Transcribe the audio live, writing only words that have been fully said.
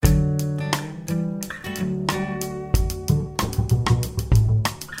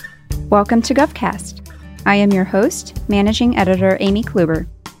Welcome to GovCast. I am your host, Managing Editor Amy Kluber.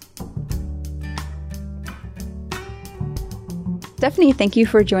 Stephanie, thank you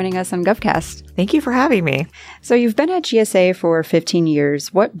for joining us on GovCast. Thank you for having me. So you've been at GSA for 15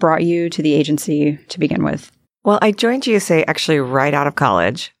 years. What brought you to the agency to begin with? Well, I joined GSA actually right out of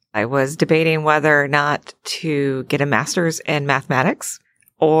college. I was debating whether or not to get a master's in mathematics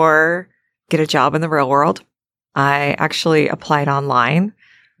or get a job in the real world. I actually applied online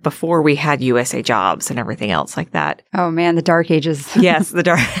before we had USA jobs and everything else like that. Oh man, the dark ages. Yes, the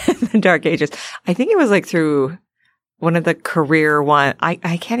dark ages. I think it was like through one of the career one.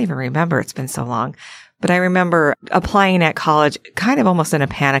 I can't even remember. It's been so long. But I remember applying at college kind of almost in a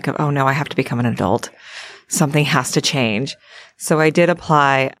panic of, oh no, I have to become an adult. Something has to change. So I did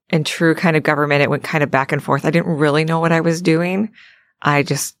apply in true kind of government. It went kind of back and forth. I didn't really know what I was doing. I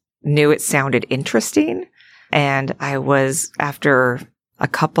just knew it sounded interesting. And I was, after a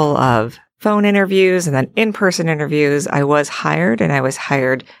couple of phone interviews and then in-person interviews, I was hired, and I was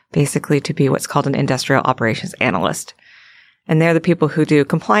hired basically to be what's called an industrial operations analyst. And they're the people who do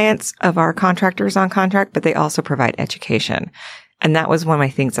compliance of our contractors on contract, but they also provide education. And that was one of my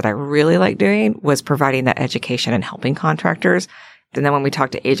things that I really liked doing, was providing that education and helping contractors. And then when we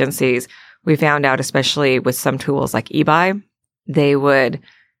talked to agencies, we found out, especially with some tools like eBuy, they would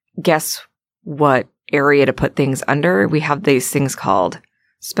guess what area to put things under. We have these things called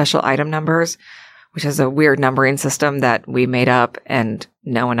special item numbers, which is a weird numbering system that we made up and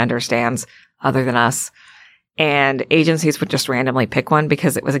no one understands other than us. And agencies would just randomly pick one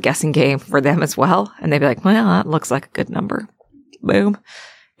because it was a guessing game for them as well. And they'd be like, well, that looks like a good number. Boom.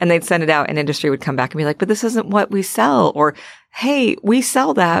 And they'd send it out, and industry would come back and be like, but this isn't what we sell. Or, hey, we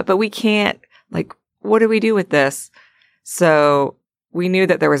sell that, but we can't, like, what do we do with this? So we knew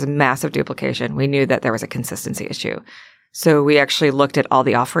that there was a massive duplication. We knew that there was a consistency issue. So we actually looked at all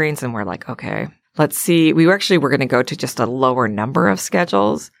the offerings and we're like, okay, let's see. We were going to go to just a lower number of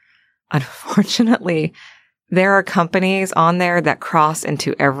schedules. Unfortunately, there are companies on there that cross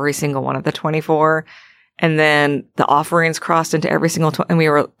into every single one of the 24. And then the offerings crossed into every single, and we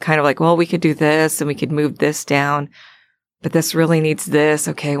were kind of like, well, we could do this and we could move this down, but this really needs this.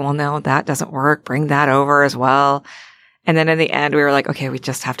 Okay, well, no, that doesn't work. Bring that over as well. And then in the end, we were like, okay, we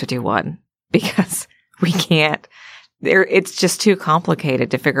just have to do one because we can't. It's just too complicated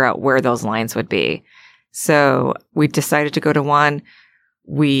to figure out where those lines would be. So we decided to go to one.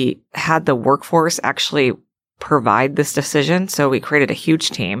 We had the workforce actually provide this decision. So we created a huge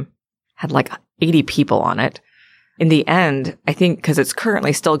team, had like 80 people on it. In the end, I think because it's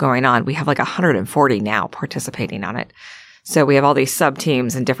currently still going on, we have like 140 now participating on it. So we have all these sub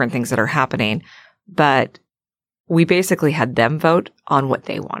teams and different things that are happening, but we basically had them vote on what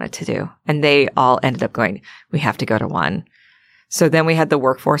they wanted to do. And they all ended up going, we have to go to one. So then we had the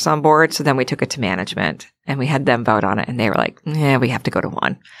workforce on board. So then we took it to management and we had them vote on it. And they were like, yeah, we have to go to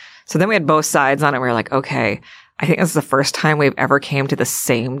one. So then we had both sides on it. We were like, okay, I think this is the first time we've ever came to the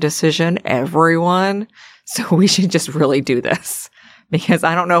same decision, everyone. So we should just really do this because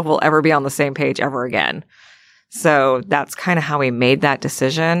I don't know if we'll ever be on the same page ever again. So that's kind of how we made that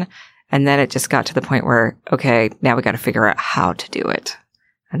decision. And then it just got to the point where, okay, now we got to figure out how to do it.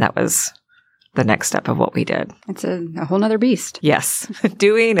 And that was the next step of what we did. It's a whole nother beast. Yes.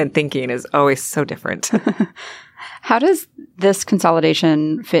 Doing and thinking is always so different. How does this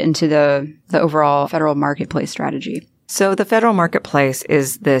consolidation fit into the overall federal marketplace strategy? So the federal marketplace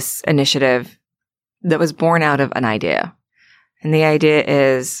is this initiative that was born out of an idea. And the idea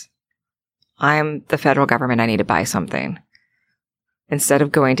is, I'm the federal government. I need to buy something. Instead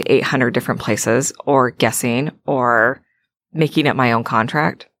of going to 800 different places or guessing or making up my own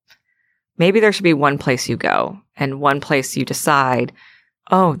contract, maybe there should be one place you go and one place you decide,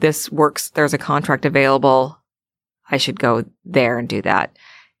 oh, this works. There's a contract available. I should go there and do that.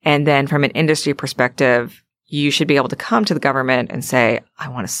 And then from an industry perspective, you should be able to come to the government and say, I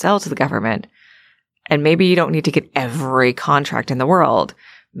want to sell to the government. And maybe you don't need to get every contract in the world.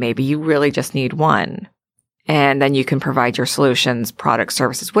 Maybe you really just need one. And then you can provide your solutions, products,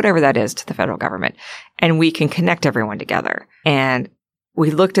 services, whatever that is to the federal government. And we can connect everyone together. And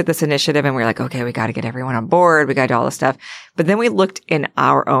we looked at this initiative and we were like, okay, we got to get everyone on board. We got to do all this stuff. But then we looked in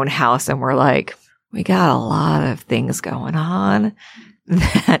our own house and we're like, we got a lot of things going on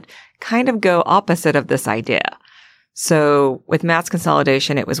that kind of go opposite of this idea. So with mass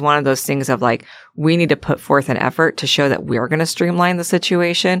consolidation, it was one of those things of like, we need to put forth an effort to show that we're going to streamline the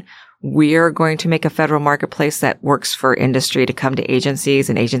situation. We're going to make a federal marketplace that works for industry to come to agencies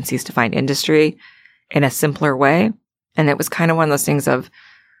and agencies to find industry in a simpler way. And it was kind of one of those things of,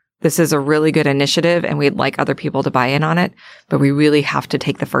 this is a really good initiative and we'd like other people to buy in on it, but we really have to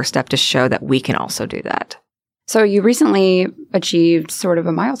take the first step to show that we can also do that. So you recently achieved sort of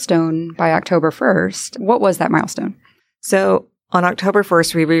a milestone by October 1st. What was that milestone? So on October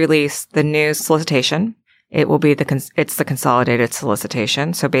 1st, we released the new solicitation. It will be it's the consolidated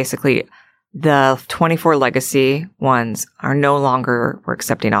solicitation. So basically, the 24 legacy ones are no longer we're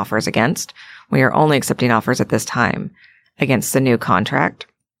accepting offers against. We are only accepting offers at this time against the new contract.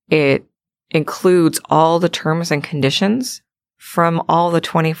 It includes all the terms and conditions from all the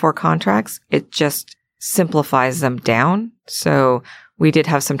 24 contracts. It just simplifies them down. So we did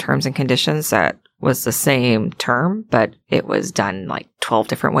have some terms and conditions that was the same term, but it was done like 12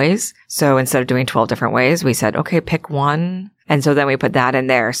 different ways. So instead of doing 12 different ways, we said, okay, pick one. And so then we put that in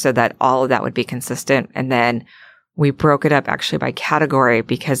there so that all of that would be consistent. And then we broke it up actually by category,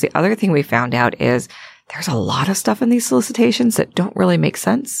 because the other thing we found out is there's a lot of stuff in these solicitations that don't really make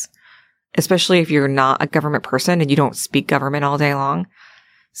sense, especially if you're not a government person and you don't speak government all day long.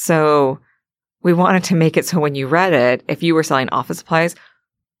 So we wanted to make it so when you read it, if you were selling office supplies,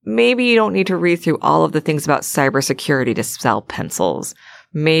 maybe you don't need to read through all of the things about cybersecurity to sell pencils.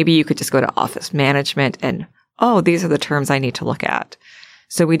 Maybe you could just go to office management and, oh, these are the terms I need to look at.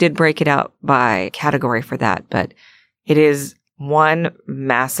 So we did break it out by category for that, but it is one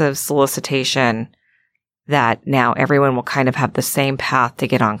massive solicitation that now everyone will kind of have the same path to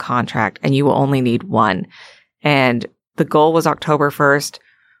get on contract, and you will only need one. And the goal was October 1st.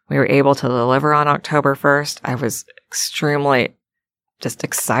 We were able to deliver on October 1st. I was extremely just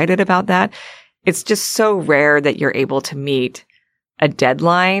excited about that. It's just so rare that you're able to meet a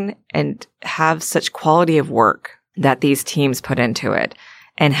deadline and have such quality of work that these teams put into it,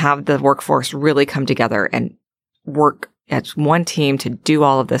 and have the workforce really come together and work as one team to do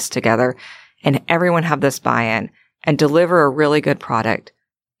all of this together, and everyone have this buy-in and deliver a really good product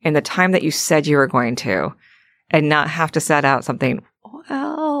in the time that you said you were going to, and not have to set out something,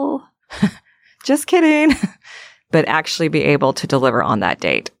 well, just kidding, but actually be able to deliver on that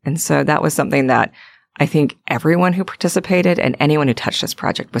date. And so that was something that I think everyone who participated and anyone who touched this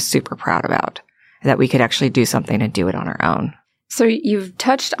project was super proud about, that we could actually do something and do it on our own. So you've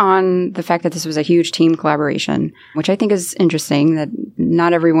touched on the fact that this was a huge team collaboration, which I think is interesting, that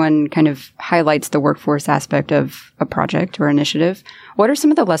not everyone kind of highlights the workforce aspect of a project or initiative. What are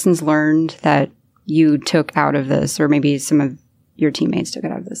some of the lessons learned that you took out of this, or maybe some of your teammates took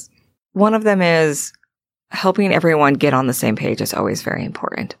out of this? One of them is helping everyone get on the same page is always very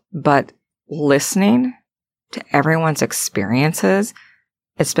important, but listening to everyone's experiences,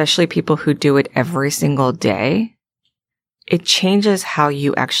 especially people who do it every single day, it changes how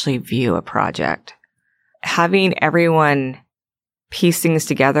you actually view a project. Having everyone piece things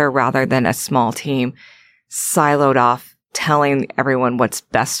together rather than a small team siloed off, telling everyone what's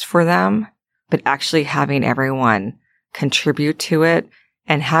best for them, but actually having everyone contribute to it,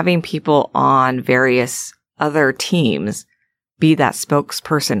 and having people on various other teams be that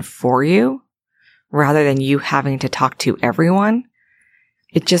spokesperson for you rather than you having to talk to everyone.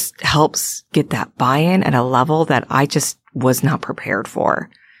 It just helps get that buy-in at a level that I just was not prepared for.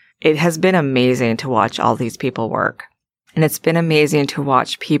 It has been amazing to watch all these people work. And it's been amazing to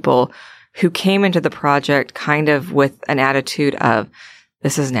watch people who came into the project kind of with an attitude of,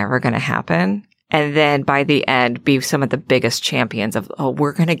 this is never going to happen. And then by the end, be some of the biggest champions of, oh,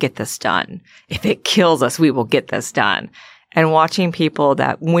 we're going to get this done. If it kills us, we will get this done. And watching people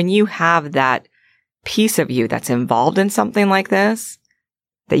that when you have that piece of you that's involved in something like this,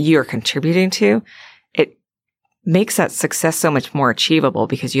 that you are contributing to, it makes that success so much more achievable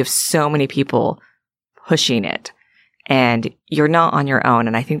because you have so many people pushing it and you're not on your own.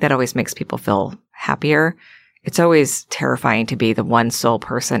 And I think that always makes people feel happier. It's always terrifying to be the one sole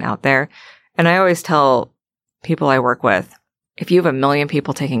person out there. And I always tell people I work with, if you have 1 million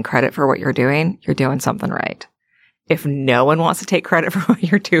people taking credit for what you're doing something right. If no one wants to take credit for what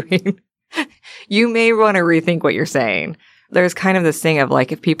you're doing, you may want to rethink what you're saying. There's kind of this thing of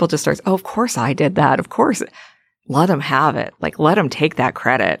like, if people just start, oh, of course I did that. Of course, let them have it. Like, let them take that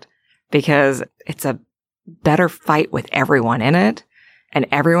credit, because it's a better fight with everyone in it and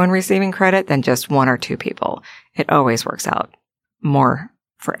everyone receiving credit than just 1 or 2 people. It always works out more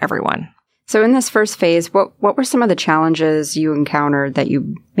for everyone. So in this first phase, what were some of the challenges you encountered that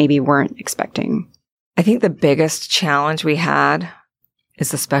you maybe weren't expecting? I think the biggest challenge we had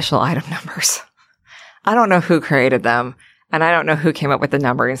is the special item numbers. I don't know who created them, and I don't know who came up with the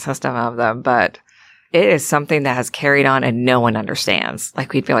numbering system of them, but it is something that has carried on and no one understands.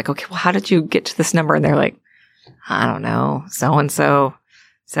 Like, we'd be like, okay, well, how did you get to this number? And they're like, I don't know. So-and-so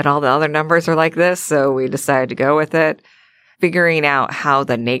said all the other numbers are like this, so we decided to go with it. figuring out how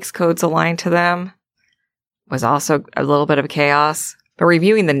the NAICS codes align to them was also a little bit of chaos. But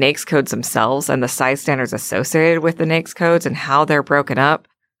reviewing the NAICS codes themselves and the size standards associated with the NAICS codes and how they're broken up,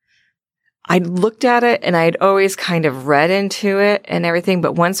 I looked at it and I'd always kind of read into it and everything.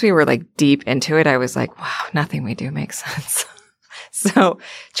 But once we were like deep into it, I was like, wow, nothing we do makes sense. So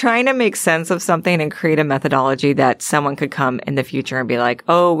trying to make sense of something and create a methodology that someone could come in the future and be like,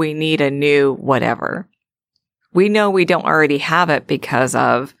 oh, we need a new whatever. We know we don't already have it because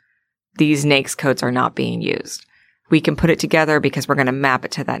of these NAICS codes are not being used. We can put it together because we're going to map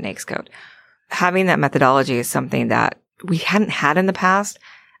it to that NAICS code. Having that methodology is something that we hadn't had in the past.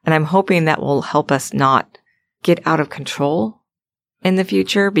 And I'm hoping that will help us not get out of control in the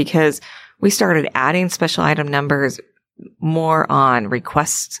future, because we started adding special item numbers more on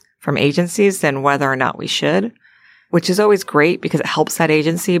requests from agencies than whether or not we should, which is always great because it helps that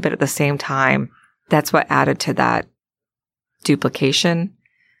agency. But at the same time, that's what added to that duplication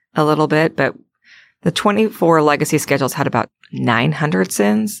a little bit. But the 24 legacy schedules had about 900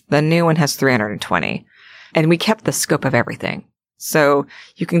 SINs. The new one has 320. And we kept the scope of everything. So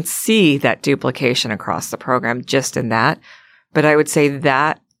you can see that duplication across the program just in that. But I would say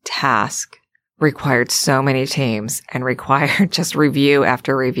that task required so many teams and required just review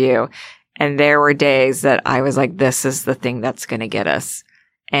after review. And there were days that I was like, this is the thing that's going to get us.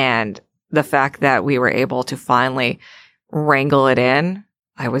 And the fact that we were able to finally wrangle it in,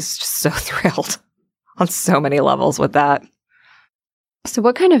 I was just so thrilled on so many levels with that. So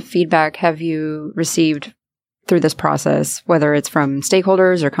what kind of feedback have you received through this process, whether it's from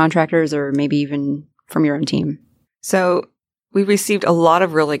stakeholders or contractors or maybe even from your own team? So we received a lot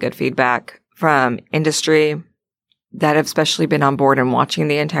of really good feedback from industry that have especially been on board and watching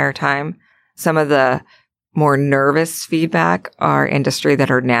the entire time. Some of the more nervous feedback are industry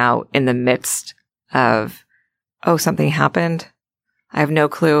that are now in the midst of, oh, something happened. I have no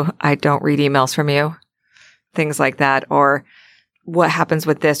clue. I don't read emails from you. Things like that. Or what happens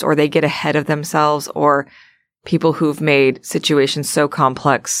with this? Or they get ahead of themselves, or people who've made situations so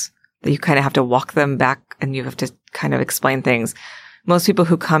complex that you kind of have to walk them back and you have to kind of explain things. Most people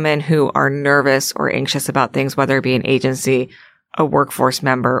who come in who are nervous or anxious about things, whether it be an agency, a workforce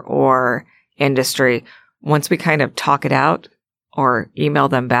member, or industry, once we kind of talk it out or email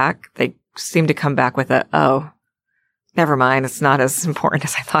them back, they seem to come back with oh, never mind. It's not as important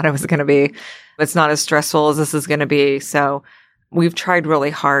as I thought it was going to be. It's not as stressful as this is going to be. So we've tried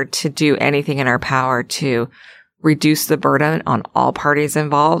really hard to do anything in our power to reduce the burden on all parties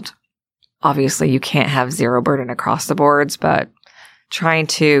involved. Obviously, you can't have zero burden across the boards, but trying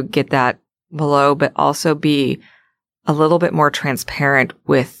to get that below, but also be a little bit more transparent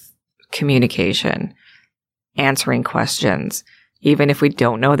with communication, answering questions. Even if we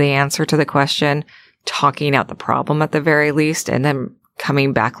don't know the answer to the question, talking out the problem at the very least, and then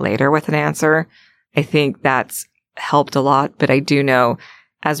coming back later with an answer. I think that's helped a lot. But I do know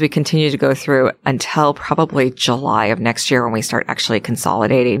as we continue to go through until probably July of next year, when we start actually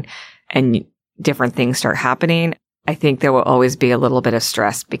consolidating and different things start happening, I think there will always be a little bit of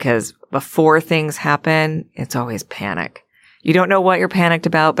stress, because before things happen, it's always panic. You don't know what you're panicked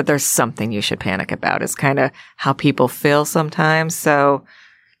about, but there's something you should panic about. It's kind of how people feel sometimes. So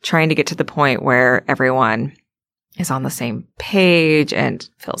trying to get to the point where everyone is on the same page and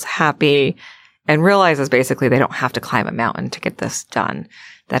feels happy and realizes basically they don't have to climb a mountain to get this done,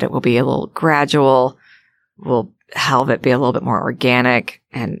 that it will be a little gradual, we'll have it be a little bit more organic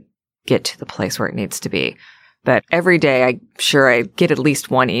and get to the place where it needs to be. But every day, I'm sure I get at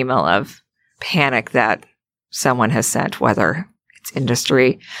least one email of panic that someone has sent, whether it's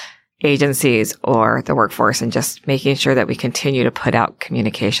industry, agencies, or the workforce, and just making sure that we continue to put out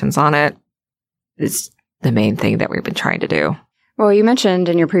communications on it is the main thing that we've been trying to do. Well, you mentioned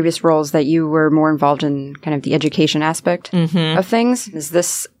in your previous roles that you were more involved in kind of the education aspect of things. Is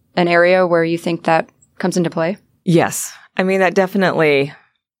this an area where you think that comes into play? Yes. I mean, that definitely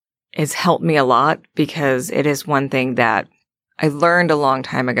has helped me a lot, because it is one thing that I learned a long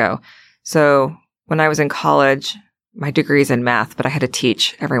time ago. So when I was in college, my degree's in math, but I had to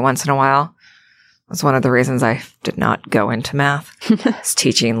teach every once in a while. That's one of the reasons I did not go into math. It's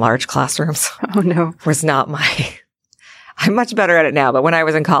teaching large classrooms. Oh, no. Was not I'm much better at it now, but when I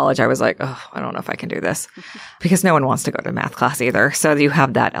was in college, I was like, oh, I don't know if I can do this, because no one wants to go to math class either. So you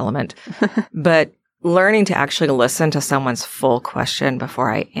have that element. But learning to actually listen to someone's full question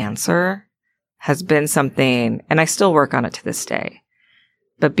before I answer has been something, and I still work on it to this day.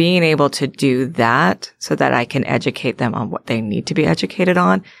 But being able to do that so that I can educate them on what they need to be educated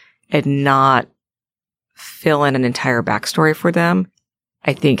on and not fill in an entire backstory for them,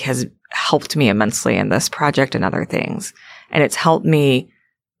 I think has helped me immensely in this project and other things. And it's helped me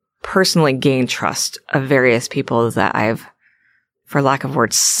personally gain trust of various people that I've, for lack of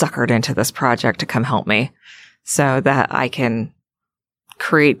words, suckered into this project to come help me so that I can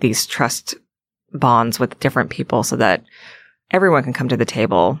create these trust bonds with different people so that everyone can come to the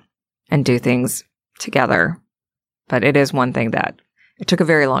table and do things together. But it is one thing that it took a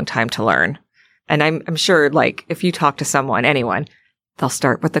very long time to learn. And I'm sure, like, if you talk to someone, anyone, they'll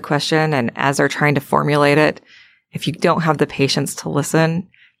start with the question. And as they're trying to formulate it, if you don't have the patience to listen,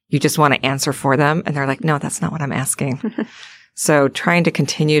 you just want to answer for them. And they're like, no, that's not what I'm asking. So trying to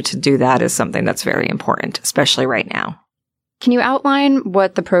continue to do that is something that's very important, especially right now. Can you outline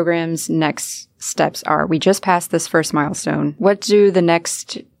what the program's next steps are? We just passed this first milestone. What do the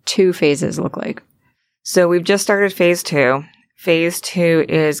next 2 phases look like? So we've just started phase 2. Phase 2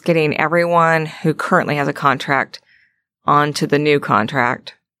 is getting everyone who currently has a contract onto the new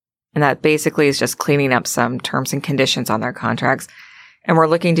contract. And that basically is just cleaning up some terms and conditions on their contracts. And we're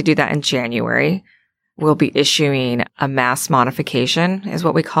looking to do that in January. We'll be issuing a mass modification, is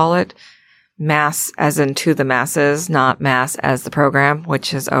what we call it. Mass as in to the masses, not mass as the program,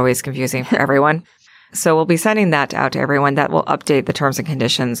 which is always confusing for everyone. So we'll be sending that out to everyone. That will update the terms and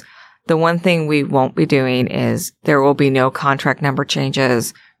conditions. The one thing we won't be doing is there will be no contract number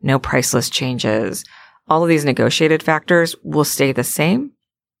changes, no price list changes. All of these negotiated factors will stay the same.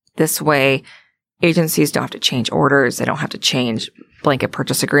 This way, agencies don't have to change orders. They don't have to change blanket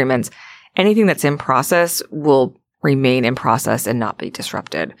purchase agreements. Anything that's in process will remain in process and not be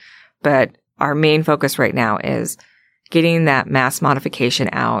disrupted. But our main focus right now is getting that mass modification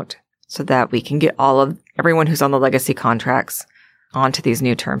out so that we can get everyone who's on the legacy contracts onto these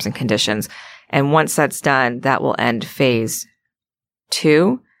new terms and conditions. And once that's done, that will end phase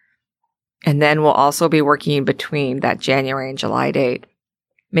 2. And then we'll also be working between that January and July date,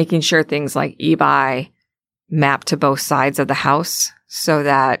 making sure things like e-buy map to both sides of the house so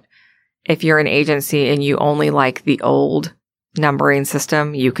that if you're an agency and you only like the old numbering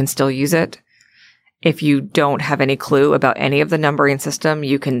system, you can still use it. If you don't have any clue about any of the numbering system,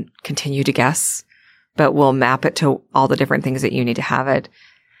 you can continue to guess, but we'll map it to all the different things that you need to have it.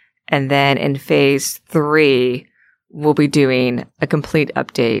 And then in phase 3, we'll be doing a complete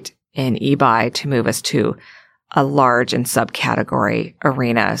update in eBuy to move us to a large and subcategory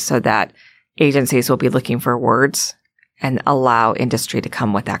arena so that agencies will be looking for words and allow industry to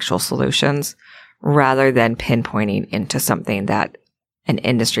come with actual solutions rather than pinpointing into something that an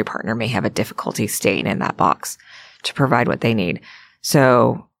industry partner may have a difficulty staying in that box to provide what they need.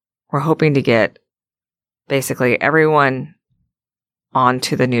 So we're hoping to get basically everyone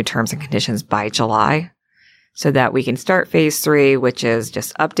onto the new terms and conditions by July so that we can start phase 3, which is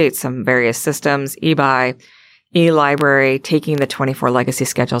just update some various systems, eBuy, eLibrary, taking the 24 legacy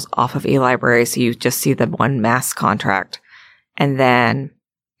schedules off of eLibrary so you just see the one mass contract. And then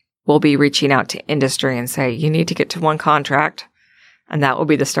we'll be reaching out to industry and say, you need to get to one contract. And that will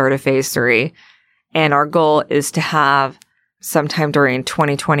be the start of phase 3. And our goal is to have sometime during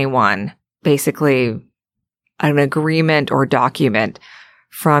 2021, basically an agreement or document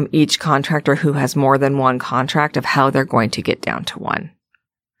from each contractor who has more than one contract of how they're going to get down to one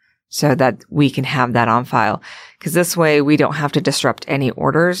so that we can have that on file. Because this way we don't have to disrupt any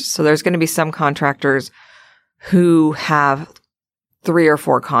orders. So there's going to be some contractors who have 3 or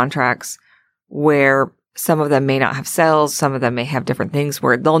 4 contracts where some of them may not have sales. Some of them may have different things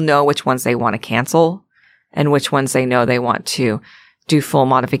where they'll know which ones they want to cancel and which ones they know they want to do full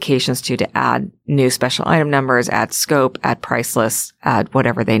modifications to add new special item numbers, add scope, add price lists, add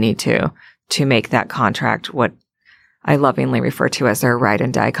whatever they need to make that contract what I lovingly refer to as their ride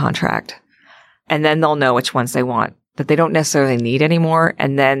and die contract. And then they'll know which ones they want that they don't necessarily need anymore.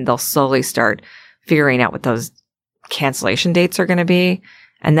 And then they'll slowly start figuring out what those cancellation dates are going to be.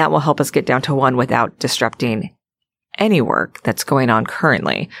 And that will help us get down to one without disrupting any work that's going on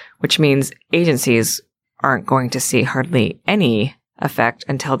currently, which means agencies aren't going to see hardly any effect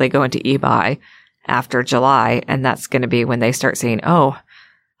until they go into eBuy after July. And that's going to be when they start seeing, oh,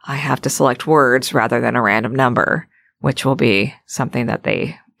 I have to select words rather than a random number, which will be something that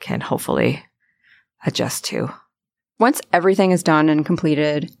they can hopefully adjust to. Once everything is done and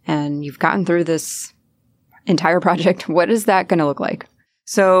completed and you've gotten through this entire project, what is that going to look like?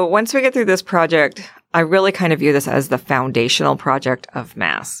 So once we get through this project, I really kind of view this as the foundational project of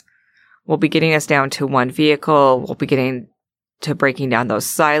mass. We'll be getting us down to one vehicle. We'll be getting to breaking down those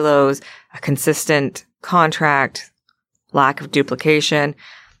silos, a consistent contract, lack of duplication.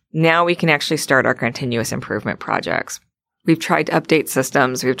 Now we can actually start our continuous improvement projects. We've tried to update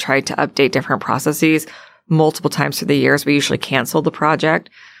systems. We've tried to update different processes multiple times through the years. We usually cancel the project.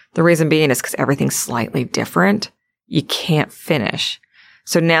 The reason being is because everything's slightly different. you can't finish.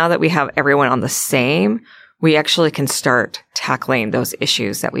 So now that we have everyone on the same, we actually can start tackling those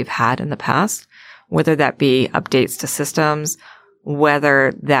issues that we've had in the past, whether that be updates to systems,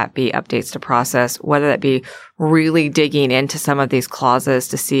 whether that be updates to process, whether that be really digging into some of these clauses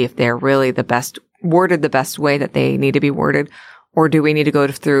to see if they're really worded the best way that they need to be worded, or do we need to go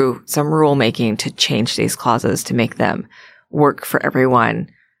through some rulemaking to change these clauses to make them work for everyone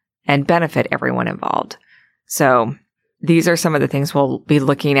and benefit everyone involved. So these are some of the things we'll be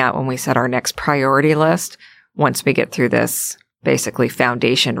looking at when we set our next priority list once we get through this basically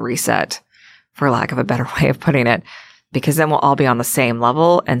foundation reset, for lack of a better way of putting it, because then we'll all be on the same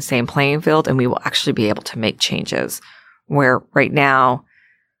level and same playing field, and we will actually be able to make changes. Where right now,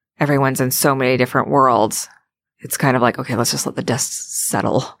 everyone's in so many different worlds. It's kind of like, okay, let's just let the dust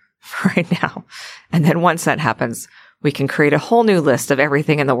settle right now. And then once that happens, we can create a whole new list of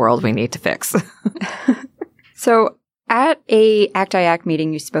everything in the world we need to fix. So at a ACT-IAC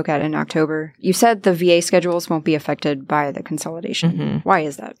meeting you spoke at in October, you said the VA schedules won't be affected by the consolidation. Mm-hmm. Why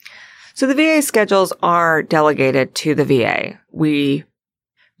is that? So the VA schedules are delegated to the VA. We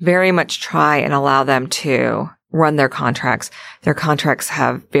very much try and allow them to run their contracts. Their contracts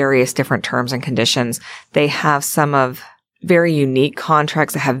have various different terms and conditions. They have some of very unique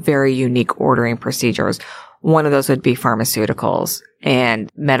contracts that have very unique ordering procedures. One of those would be pharmaceuticals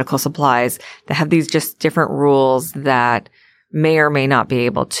and medical supplies that have these just different rules that may or may not be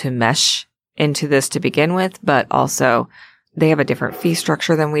able to mesh into this to begin with, but also they have a different fee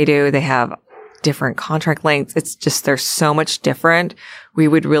structure than we do. They have different contract lengths. It's just, they're so much different. We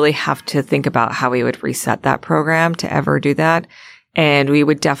would really have to think about how we would reset that program to ever do that. And we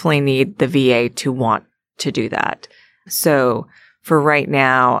would definitely need the VA to want to do that. So for right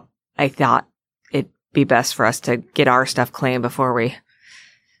now, I thought it'd be best for us to get our stuff clean before we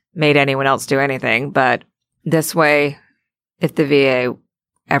made anyone else do anything. But this way, if the VA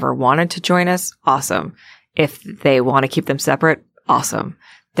ever wanted to join us, awesome. If they want to keep them separate, awesome.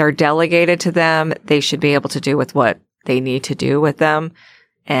 They're delegated to them. They should be able to do with what they need to do with them.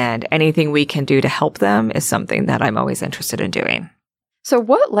 And anything we can do to help them is something that I'm always interested in doing. So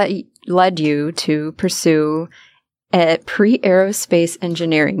what led you to pursue a pre-aerospace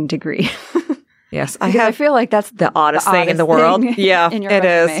engineering degree? Yes, I feel like that's the oddest thing in the world. Yeah, it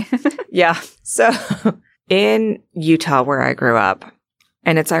is. Yeah. So in Utah, where I grew up,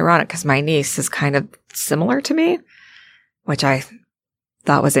 and it's ironic because my niece is kind of similar to me, which I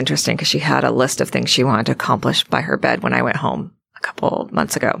thought was interesting because she had a list of things she wanted to accomplish by her bed when I went home a couple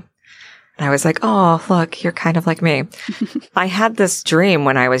months ago. And I was like, oh, look, you're kind of like me. I had this dream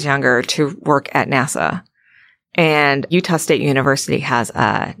when I was younger to work at NASA. And Utah State University has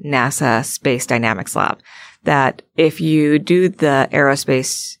a NASA Space Dynamics Lab that if you do the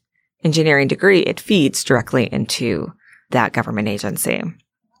aerospace engineering degree, it feeds directly into that government agency.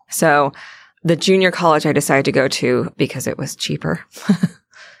 So the junior college I decided to go to because it was cheaper,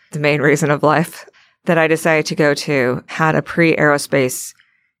 the main reason of life that I decided to go to, had a pre-aerospace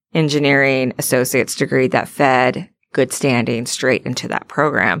engineering associate's degree that fed good standing straight into that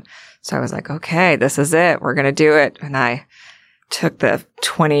program. So I was like, okay, this is it. We're going to do it. And I took the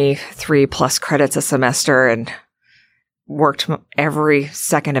 23 plus credits a semester and worked every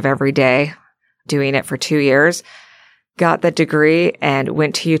second of every day doing it for 2 years. Got the degree and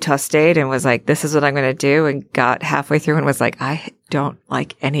went to Utah State and was like, this is what I'm going to do. And got halfway through and was like, I don't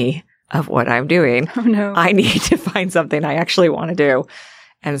like any of what I'm doing. Oh, no. I need to find something I actually want to do.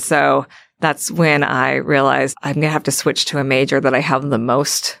 And so that's when I realized I'm going to have to switch to a major that I have the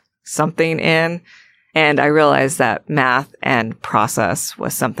most something in. And I realized that math and process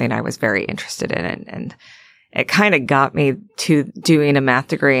was something I was very interested in. And it kind of got me to doing a math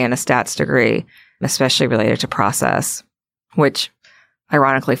degree and a stats degree, especially related to process, which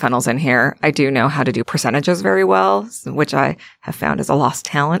ironically funnels in here. I do know how to do percentages very well, which I have found is a lost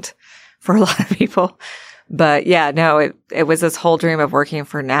talent for a lot of people. But yeah, no, it was this whole dream of working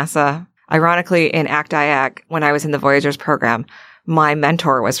for NASA. Ironically, in ACT-IAC, when I was in the Voyagers program, my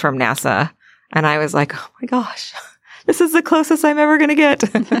mentor was from NASA. And I was like, oh my gosh, this is the closest I'm ever going to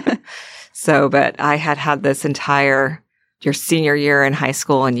get. So, but I had this entire, your senior year in high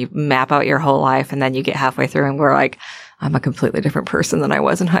school, and you map out your whole life, and then you get halfway through and we're like, I'm a completely different person than I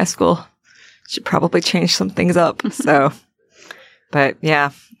was in high school. Should probably change some things up. So, but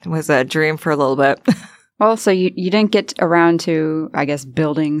yeah, it was a dream for a little bit. Well, so you didn't get around to, I guess,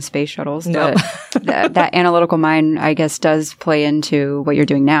 building space shuttles. No. that analytical mind, I guess, does play into what you're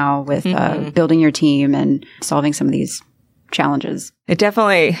doing now with building your team and solving some of these challenges. It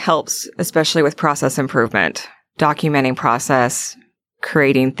definitely helps, especially with process improvement, documenting process,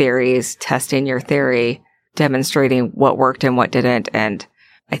 creating theories, testing your theory, demonstrating what worked and what didn't. And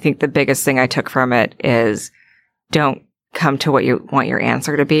I think the biggest thing I took from it is don't come to what you want your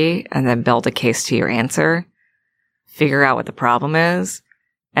answer to be and then build a case to your answer. Figure out what the problem is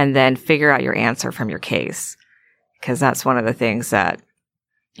and then figure out your answer from your case. Because that's one of the things that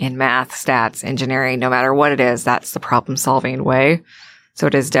in math, stats, engineering, no matter what it is, that's the problem solving way. So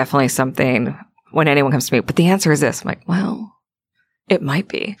it is definitely something when anyone comes to me, but the answer is this. I'm like, well, it might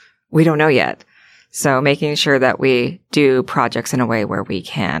be. We don't know yet. So making sure that we do projects in a way where we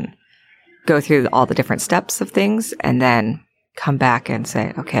can go through all the different steps of things and then come back and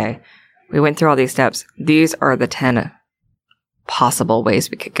say, okay, we went through all these steps. These are the 10 possible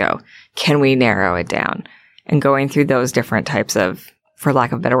ways we could go. Can we narrow it down? And going through those different types of, for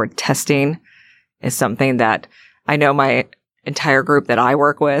lack of a better word, testing is something that I know my entire group that I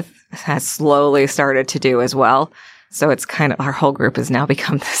work with has slowly started to do as well. So it's kind of, our whole group has now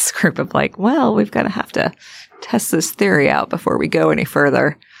become this group of like, well, we've got to have to test this theory out before we go any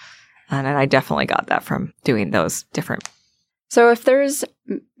further. And I definitely got that from doing those different. So if there's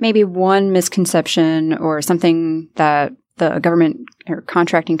maybe one misconception or something that the government or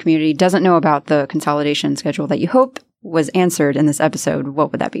contracting community doesn't know about the consolidation schedule that you hope was answered in this episode,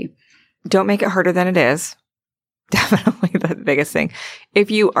 what would that be? Don't make it harder than it is. Definitely the biggest thing.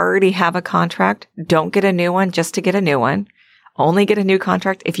 If you already have a contract, don't get a new one just to get a new one. Only get a new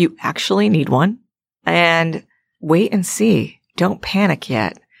contract if you actually need one. And wait and see. Don't panic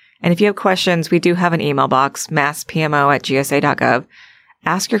yet. And if you have questions, we do have an email box, masspmo@gsa.gov.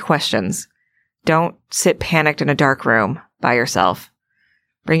 Ask your questions. Don't sit panicked in a dark room by yourself.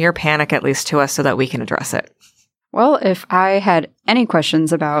 Bring your panic at least to us so that we can address it. Well, if I had any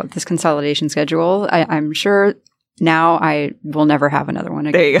questions about this consolidation schedule, I'm sure now I will never have another one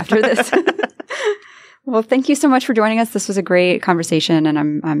again after this. Well, thank you so much for joining us. This was a great conversation,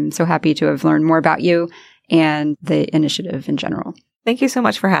 and I'm so happy to have learned more about you and the initiative in general. Thank you so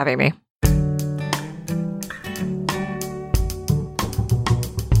much for having me.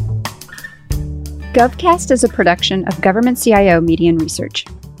 GovCast is a production of Government CIO Media and Research.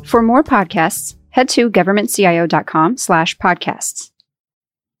 For more podcasts, head to governmentcio.com/podcasts.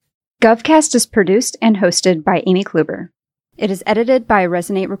 GovCast is produced and hosted by Amy Kluber. It is edited by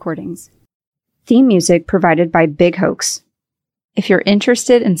Resonate Recordings. Theme music provided by Big Hoax. If you're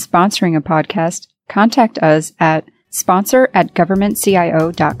interested in sponsoring a podcast, contact us at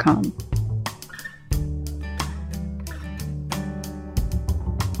sponsor@governmentcio.com.